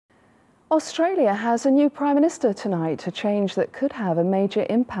Australia has a new Prime Minister tonight, a change that could have a major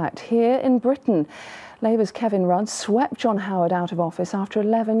impact here in Britain. Labour's Kevin Rudd swept John Howard out of office after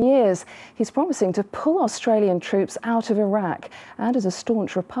 11 years. He's promising to pull Australian troops out of Iraq. And as a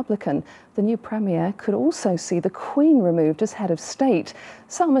staunch Republican, the new Premier could also see the Queen removed as head of state.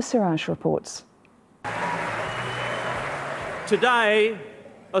 Salma Siraj reports. Today,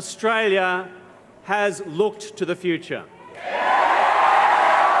 Australia has looked to the future.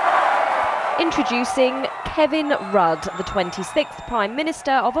 Introducing Kevin Rudd, the 26th Prime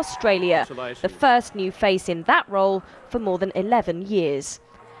Minister of Australia, the first new face in that role for more than 11 years.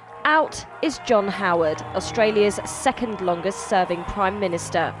 Out is John Howard, Australia's second longest serving Prime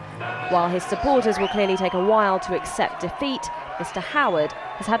Minister. While his supporters will clearly take a while to accept defeat, Mr Howard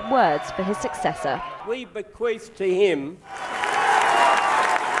has had words for his successor. We bequeath to him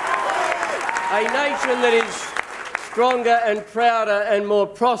a nation that is stronger and prouder and more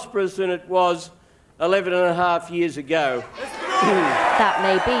prosperous than it was 11 and a half years ago. That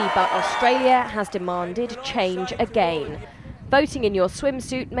may be, but Australia has demanded change again. Voting in your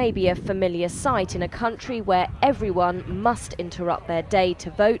swimsuit may be a familiar sight in a country where everyone must interrupt their day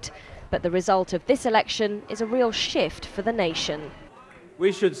to vote, but the result of this election is a real shift for the nation.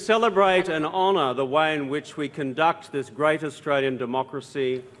 We should celebrate and honour the way in which we conduct this great Australian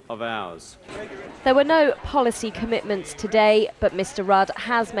democracy of ours. There were no policy commitments today, but Mr Rudd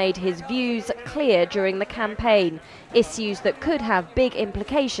has made his views clear during the campaign, issues that could have big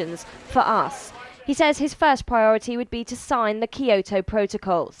implications for us. He says his first priority would be to sign the Kyoto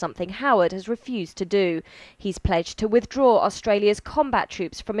Protocol, something Howard has refused to do. He's pledged to withdraw Australia's combat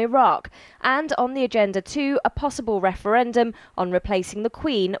troops from Iraq, and on the agenda too, a possible referendum on replacing the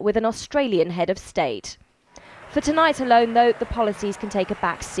Queen with an Australian head of state. For tonight alone, though, the policies can take a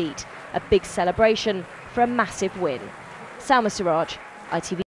back seat, a big celebration for a massive win. Salma Siraj, ITV.